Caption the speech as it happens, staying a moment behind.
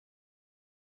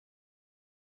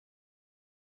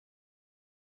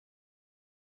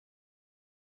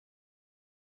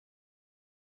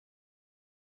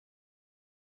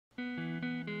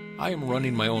I am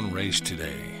running my own race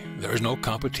today. There is no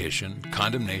competition,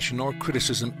 condemnation, or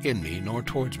criticism in me nor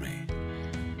towards me.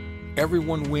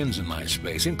 Everyone wins in my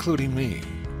space, including me.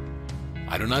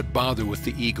 I do not bother with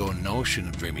the ego notion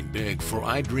of dreaming big, for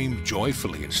I dream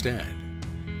joyfully instead.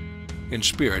 In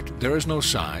spirit, there is no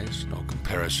size, no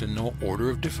comparison, no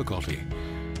order of difficulty.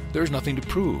 There is nothing to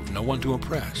prove, no one to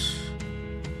impress.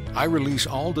 I release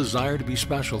all desire to be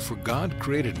special, for God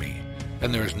created me,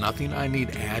 and there is nothing I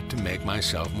need add to make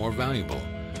myself more valuable.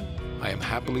 I am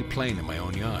happily playing in my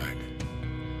own yard.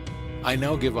 I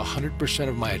now give 100%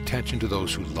 of my attention to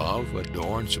those who love,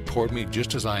 adore, and support me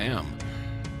just as I am.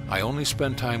 I only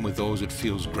spend time with those it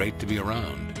feels great to be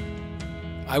around.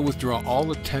 I withdraw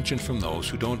all attention from those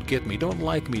who don't get me, don't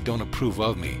like me, don't approve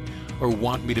of me, or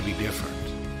want me to be different.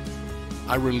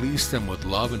 I release them with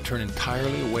love and turn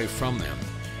entirely away from them,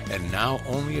 and now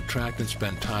only attract and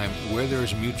spend time where there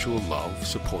is mutual love,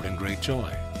 support, and great joy.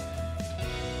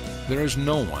 There is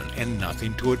no one and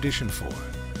nothing to audition for.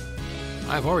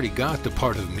 I've already got the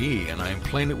part of me, and I am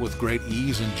playing it with great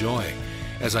ease and joy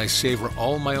as I savor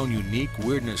all my own unique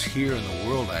weirdness here in the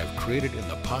world I have created in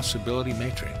the possibility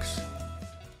matrix.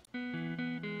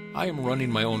 I am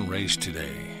running my own race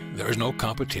today. There is no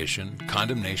competition,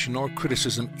 condemnation, or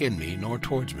criticism in me nor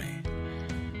towards me.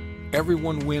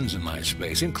 Everyone wins in my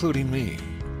space, including me.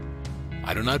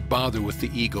 I do not bother with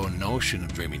the ego notion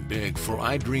of dreaming big, for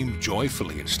I dream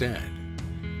joyfully instead.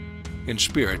 In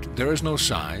spirit, there is no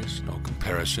size, no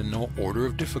comparison, no order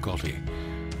of difficulty.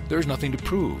 There is nothing to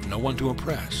prove, no one to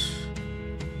impress.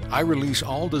 I release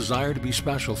all desire to be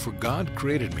special, for God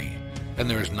created me, and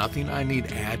there is nothing I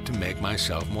need add to make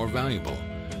myself more valuable.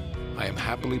 I am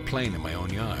happily playing in my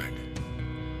own yard.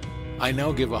 I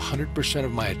now give 100%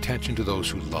 of my attention to those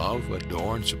who love,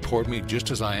 adore, and support me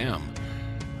just as I am.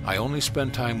 I only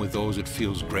spend time with those it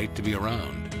feels great to be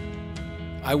around.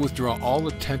 I withdraw all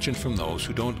attention from those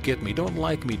who don't get me, don't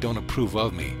like me, don't approve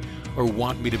of me, or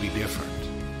want me to be different.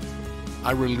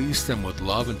 I release them with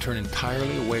love and turn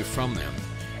entirely away from them,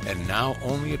 and now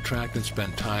only attract and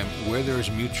spend time where there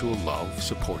is mutual love,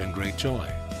 support, and great joy.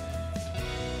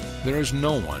 There is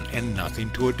no one and nothing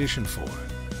to audition for.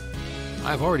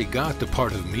 I've already got the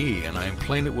part of me, and I am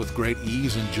playing it with great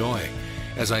ease and joy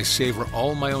as I savor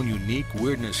all my own unique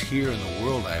weirdness here in the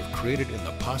world I have created in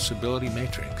the possibility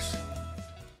matrix.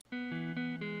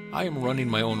 I am running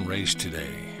my own race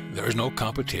today. There is no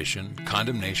competition,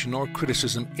 condemnation, or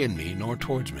criticism in me nor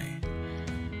towards me.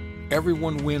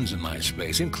 Everyone wins in my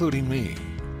space, including me.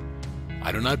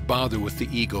 I do not bother with the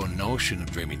ego notion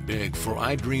of dreaming big, for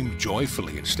I dream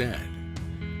joyfully instead.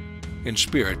 In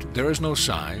spirit, there is no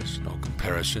size, no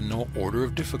comparison, no order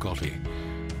of difficulty.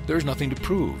 There is nothing to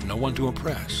prove, no one to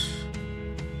impress.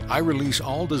 I release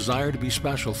all desire to be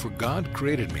special, for God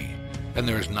created me, and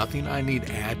there is nothing I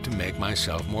need add to make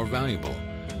myself more valuable.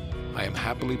 I am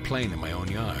happily playing in my own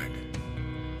yard.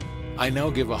 I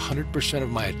now give 100% of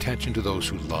my attention to those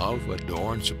who love,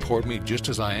 adore, and support me just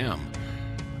as I am.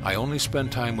 I only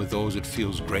spend time with those it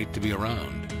feels great to be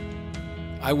around.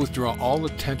 I withdraw all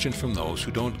attention from those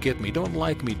who don't get me, don't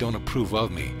like me, don't approve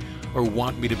of me, or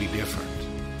want me to be different.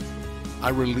 I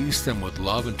release them with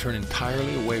love and turn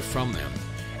entirely away from them,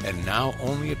 and now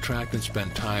only attract and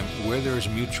spend time where there is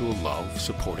mutual love,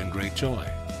 support, and great joy.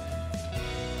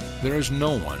 There is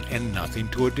no one and nothing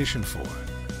to audition for.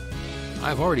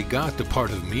 I've already got the part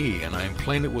of me, and I am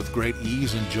playing it with great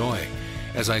ease and joy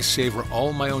as I savor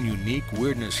all my own unique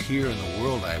weirdness here in the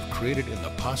world I have created in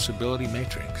the possibility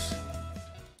matrix.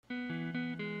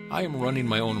 I am running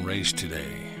my own race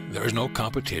today. There is no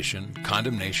competition,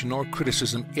 condemnation, or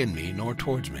criticism in me nor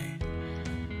towards me.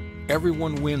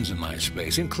 Everyone wins in my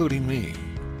space, including me.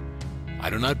 I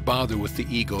do not bother with the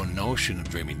ego notion of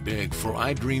dreaming big, for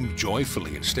I dream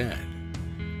joyfully instead.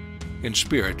 In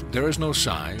spirit, there is no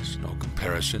size, no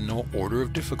comparison, no order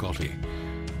of difficulty.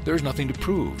 There is nothing to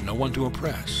prove, no one to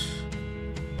impress.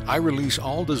 I release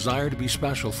all desire to be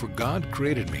special, for God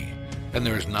created me, and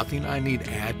there is nothing I need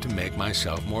add to make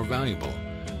myself more valuable.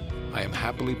 I am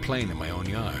happily playing in my own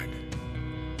yard.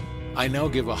 I now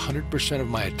give 100% of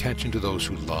my attention to those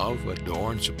who love,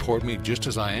 adore, and support me just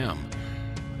as I am.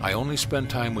 I only spend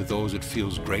time with those it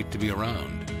feels great to be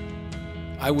around.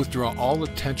 I withdraw all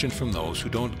attention from those who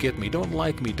don't get me, don't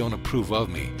like me, don't approve of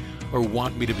me, or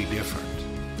want me to be different.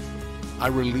 I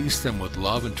release them with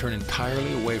love and turn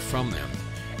entirely away from them,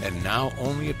 and now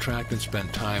only attract and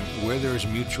spend time where there is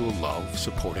mutual love,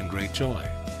 support, and great joy.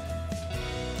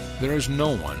 There is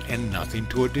no one and nothing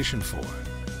to audition for.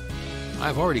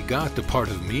 I've already got the part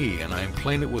of me, and I am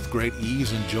playing it with great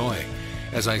ease and joy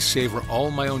as I savor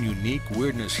all my own unique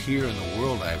weirdness here in the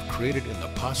world I have created in the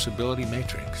possibility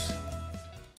matrix.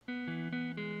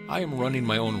 I am running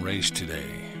my own race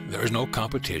today. There is no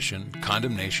competition,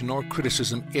 condemnation, or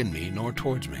criticism in me nor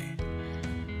towards me.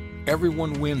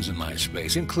 Everyone wins in my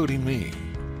space, including me.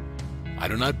 I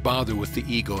do not bother with the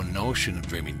ego notion of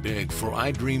dreaming big, for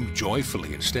I dream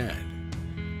joyfully instead.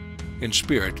 In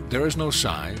spirit, there is no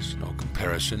size, no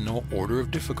comparison, no order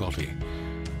of difficulty.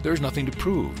 There is nothing to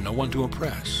prove, no one to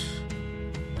impress.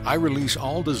 I release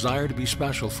all desire to be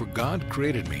special, for God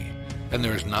created me, and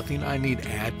there is nothing I need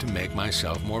add to make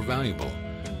myself more valuable.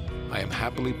 I am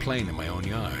happily playing in my own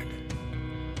yard.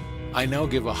 I now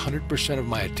give 100% of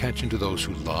my attention to those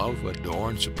who love, adore,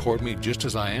 and support me just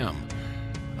as I am.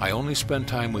 I only spend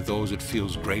time with those it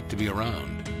feels great to be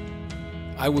around.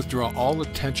 I withdraw all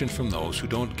attention from those who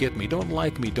don't get me, don't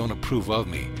like me, don't approve of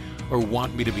me, or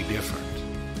want me to be different.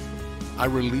 I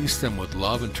release them with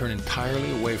love and turn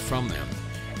entirely away from them,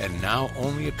 and now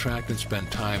only attract and spend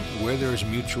time where there is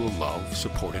mutual love,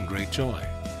 support, and great joy.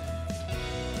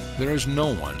 There is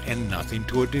no one and nothing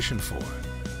to audition for.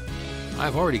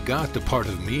 I've already got the part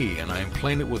of me, and I am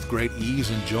playing it with great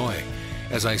ease and joy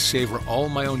as I savor all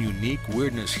my own unique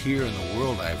weirdness here in the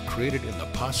world I have created in the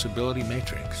possibility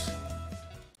matrix.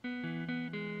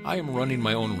 I am running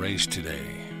my own race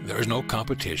today. There is no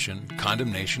competition,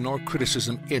 condemnation, or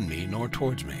criticism in me nor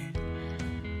towards me.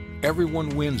 Everyone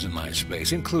wins in my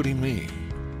space, including me.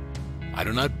 I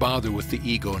do not bother with the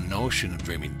ego notion of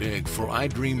dreaming big, for I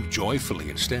dream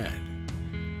joyfully instead.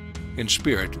 In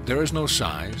spirit, there is no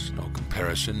size, no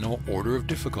comparison, no order of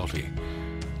difficulty.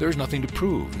 There is nothing to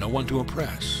prove, no one to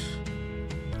impress.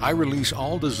 I release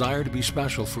all desire to be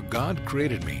special, for God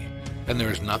created me, and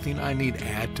there is nothing I need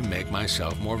add to make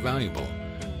myself more valuable.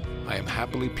 I am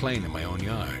happily playing in my own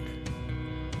yard.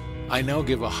 I now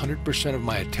give 100% of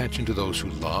my attention to those who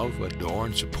love, adore,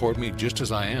 and support me just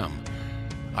as I am.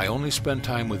 I only spend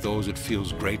time with those it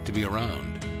feels great to be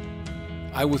around.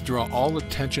 I withdraw all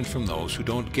attention from those who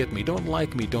don't get me, don't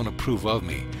like me, don't approve of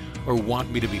me, or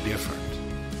want me to be different.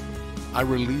 I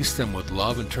release them with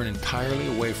love and turn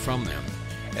entirely away from them,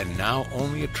 and now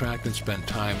only attract and spend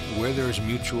time where there is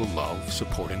mutual love,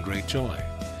 support, and great joy.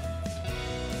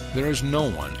 There is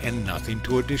no one and nothing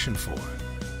to audition for.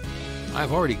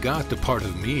 I've already got the part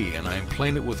of me, and I am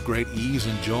playing it with great ease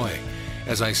and joy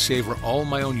as I savor all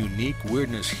my own unique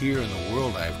weirdness here in the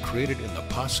world I have created in the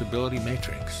possibility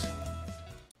matrix.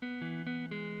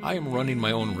 I am running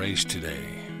my own race today.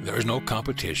 There is no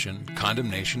competition,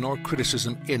 condemnation, or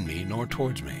criticism in me nor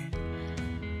towards me.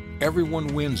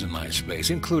 Everyone wins in my space,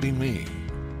 including me.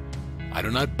 I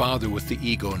do not bother with the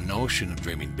ego notion of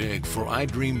dreaming big, for I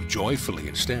dream joyfully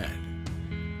instead.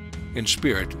 In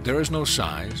spirit, there is no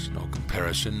size, no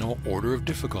comparison, no order of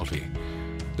difficulty.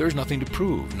 There is nothing to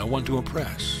prove, no one to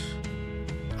impress.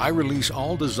 I release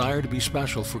all desire to be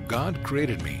special, for God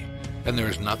created me, and there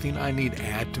is nothing I need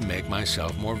add to make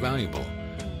myself more valuable.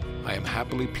 I am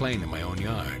happily playing in my own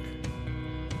yard.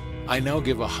 I now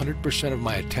give 100% of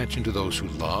my attention to those who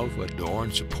love, adore,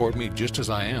 and support me just as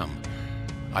I am.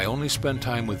 I only spend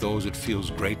time with those it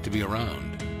feels great to be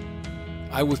around.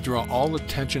 I withdraw all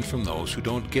attention from those who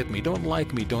don't get me, don't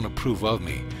like me, don't approve of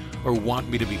me, or want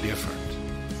me to be different.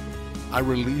 I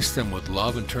release them with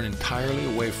love and turn entirely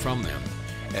away from them,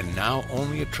 and now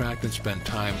only attract and spend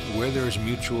time where there is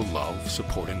mutual love,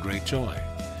 support, and great joy.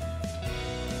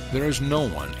 There is no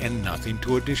one and nothing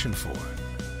to audition for.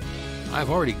 I've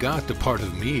already got the part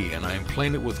of me, and I am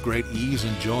playing it with great ease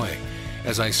and joy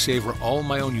as I savor all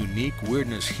my own unique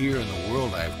weirdness here in the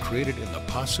world I have created in the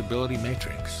possibility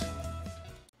matrix.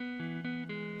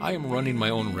 I am running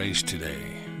my own race today.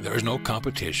 There is no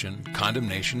competition,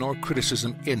 condemnation, or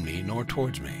criticism in me nor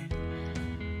towards me.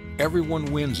 Everyone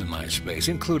wins in my space,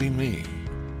 including me.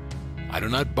 I do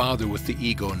not bother with the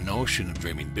ego notion of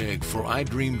dreaming big, for I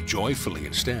dream joyfully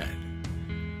instead.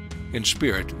 In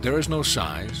spirit, there is no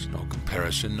size, no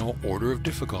comparison, no order of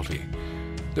difficulty.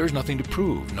 There is nothing to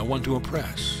prove, no one to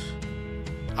impress.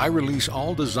 I release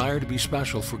all desire to be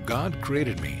special, for God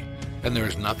created me, and there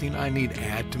is nothing I need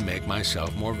add to make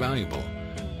myself more valuable.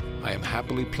 I am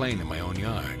happily playing in my own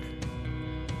yard.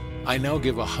 I now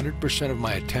give 100% of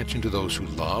my attention to those who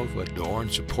love, adore,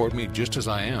 and support me just as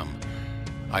I am.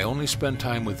 I only spend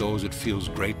time with those it feels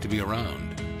great to be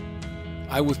around.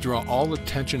 I withdraw all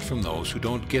attention from those who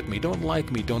don't get me, don't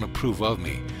like me, don't approve of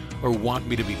me, or want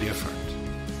me to be different.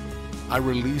 I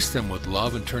release them with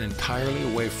love and turn entirely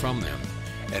away from them,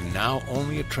 and now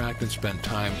only attract and spend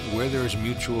time where there is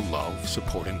mutual love,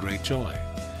 support, and great joy.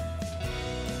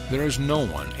 There is no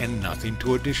one and nothing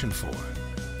to audition for.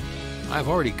 I've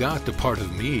already got the part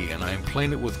of me, and I am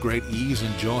playing it with great ease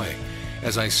and joy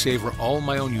as I savor all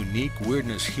my own unique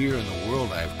weirdness here in the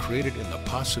world I have created in the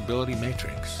possibility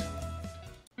matrix.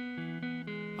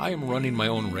 I am running my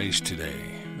own race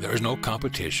today. There is no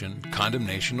competition,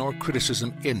 condemnation, or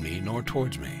criticism in me nor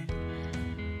towards me.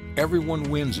 Everyone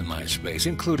wins in my space,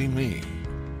 including me.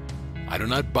 I do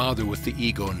not bother with the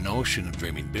ego notion of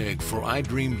dreaming big, for I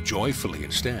dream joyfully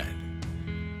instead.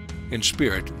 In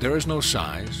spirit, there is no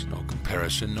size, no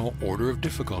comparison, no order of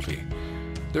difficulty.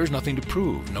 There is nothing to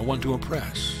prove, no one to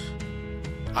impress.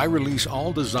 I release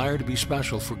all desire to be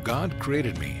special, for God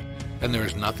created me, and there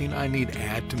is nothing I need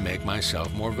add to make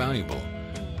myself more valuable.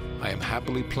 I am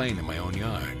happily playing in my own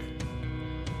yard.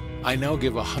 I now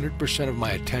give 100% of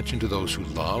my attention to those who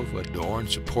love, adore, and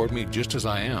support me just as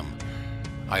I am.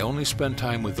 I only spend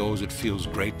time with those it feels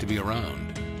great to be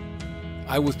around.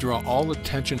 I withdraw all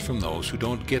attention from those who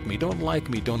don't get me, don't like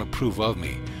me, don't approve of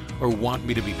me, or want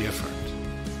me to be different.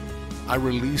 I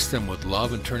release them with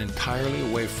love and turn entirely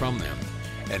away from them,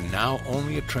 and now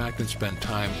only attract and spend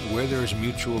time where there is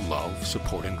mutual love,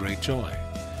 support, and great joy.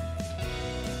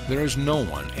 There is no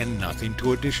one and nothing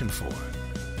to audition for.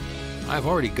 I've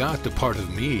already got the part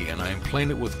of me, and I am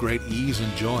playing it with great ease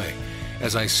and joy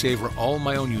as I savor all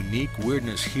my own unique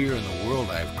weirdness here in the world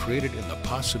I have created in the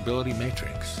possibility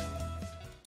matrix.